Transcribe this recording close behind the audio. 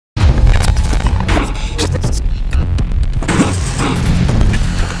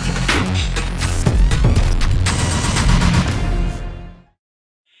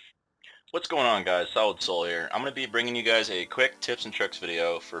going on, guys? Solid Soul here. I'm going to be bringing you guys a quick tips and tricks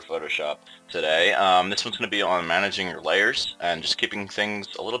video for Photoshop today. This one's going to be on managing your layers and just keeping things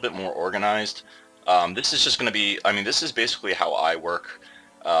a little bit more organized. This is just going to be, this is basically how I work.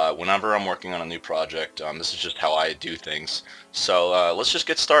 Whenever I'm working on a new project, this is just how I do things. So let's just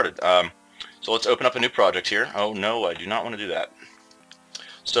get started. So let's open up a new project here. Oh no, I do not want to do that.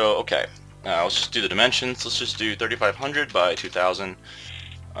 So okay, let's just do the dimensions. Let's just do 3500 by 2000.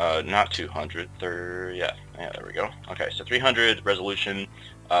 Not 200, yeah, there we go. Okay, so 300 resolution,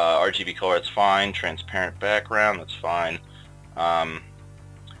 RGB color, that's fine. Transparent background, that's fine.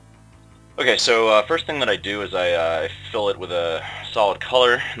 Okay, so first thing that I do is I fill it with a solid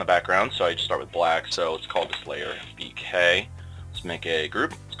color in the background, so I just start with black. So let's call this layer BK. Let's make a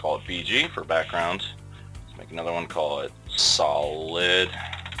group. Let's call it BG for background. Let's make another one, call it solid.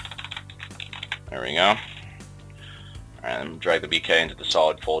 There we go. And drag the BK into the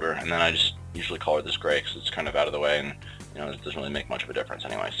solid folder, and then I just usually color this gray because it's kind of out of the way, and it doesn't really make much of a difference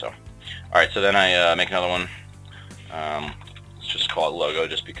anyway. So, alright, so then I make another one. Let's just call it logo,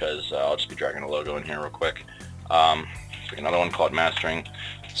 just because I'll just be dragging a logo in here real quick. Make another one called mastering.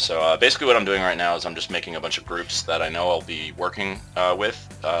 So basically what I'm doing right now is I'm just making a bunch of groups that I know I'll be working with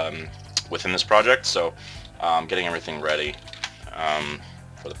within this project. So getting everything ready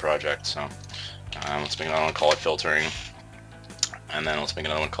for the project. So let's make another one, call it filtering. And then let's make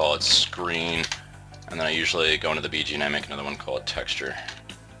another one, call it screen. And then I usually go into the BG and I make another one, call it texture.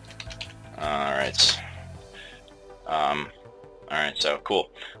 Alright. Alright, so cool.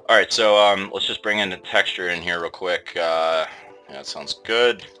 Alright, so let's just bring in the texture in here real quick. Yeah, that sounds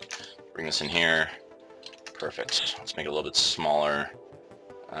good. Bring this in here. Perfect. Let's make it a little bit smaller.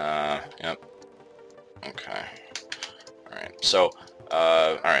 Yep. Okay. Alright, so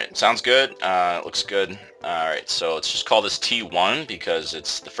alright, sounds good. Looks good. Alright, so let's just call this T1 because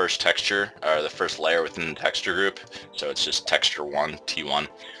it's the first texture, or the first layer within the texture group. So it's just texture 1, T1.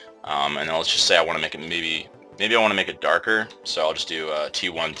 And then let's just say I want to make it maybe I want to make it darker. So I'll just do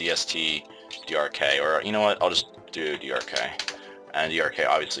T1 DST DRK, or you know what? I'll just do DRK. And DRK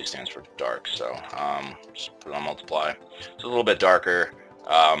obviously stands for dark, so just put it on multiply. It's a little bit darker.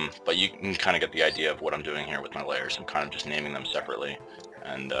 But you can kind of get the idea of what I'm doing here with my layers. I'm kind of just naming them separately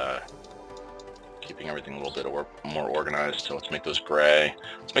and keeping everything a little bit more organized. So let's make those gray.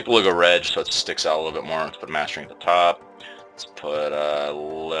 Let's make the logo red so it sticks out a little bit more. Let's put mastering at the top. Let's put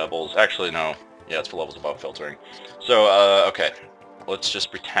levels. Actually, no. Yeah, let's put levels above filtering. So, okay. Let's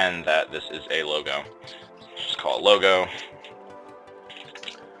just pretend that this is a logo. Just call it logo.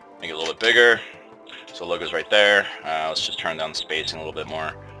 Make it a little bit bigger. So the logo's right there. Let's just turn down the spacing a little bit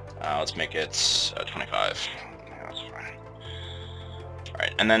more. Let's make it 25. Yeah, that's fine.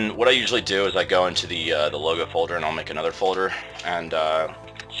 Alright, and then what I usually do is I go into the logo folder and I'll make another folder, and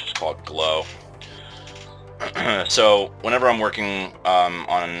let's just call it glow. So whenever I'm working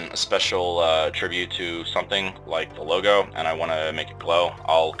on a special tribute to something like the logo and I want to make it glow,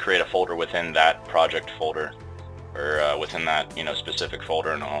 I'll create a folder within that project folder, or within that specific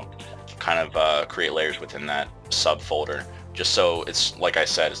folder, and I'll kind of create layers within that subfolder, just so it's, like I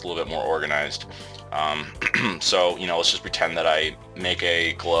said, it's a little bit more organized. So let's just pretend that I make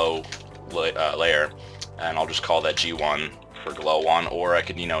a glow layer, and I'll just call that G1 for glow 1, or I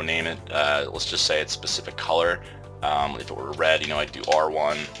could name it, let's just say it's specific color. If it were red, I'd do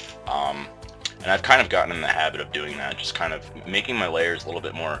R1. And I've kind of gotten in the habit of doing that, just kind of making my layers a little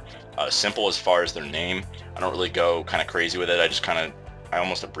bit more simple as far as their name. I don't really go kind of crazy with it. I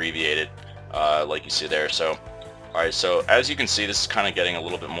almost abbreviate it, like you see there. So, alright, so as you can see, this is kind of getting a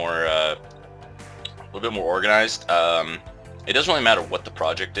little bit more organized. It doesn't really matter what the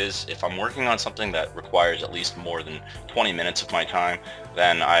project is. If I'm working on something that requires at least more than 20 minutes of my time,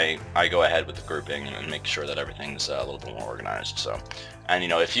 then I go ahead with the grouping and make sure that everything's a little bit more organized. So, and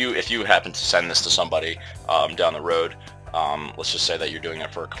if you happen to send this to somebody down the road, let's just say that you're doing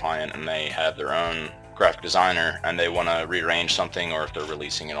it for a client and they have their own graphic designer and they want to rearrange something, or if they're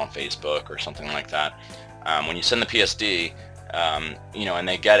releasing it on Facebook or something like that, when you send the PSD, and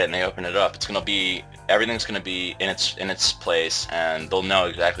they get it and they open it up, everything's going to be in its place, and they'll know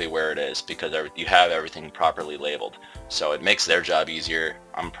exactly where it is because you have everything properly labeled. So it makes their job easier.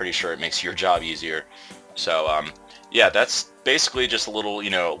 I'm pretty sure it makes your job easier. So yeah, that's basically just a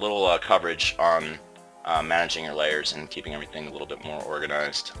little coverage on managing your layers and keeping everything a little bit more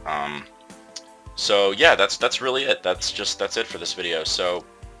organized. So yeah, that's really it. That's it for this video. So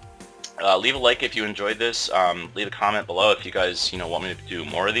leave a like if you enjoyed this. Leave a comment below if you guys want me to do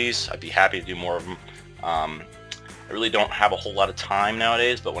more of these. I'd be happy to do more of them. I really don't have a whole lot of time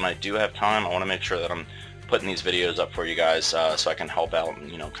nowadays, but when I do have time, I want to make sure that I'm putting these videos up for you guys so I can help out and,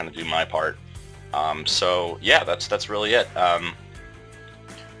 you know, kind of do my part. So yeah, that's really it.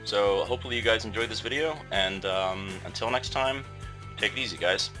 So hopefully you guys enjoyed this video, and until next time, take it easy,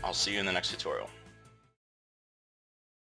 guys. I'll see you in the next tutorial.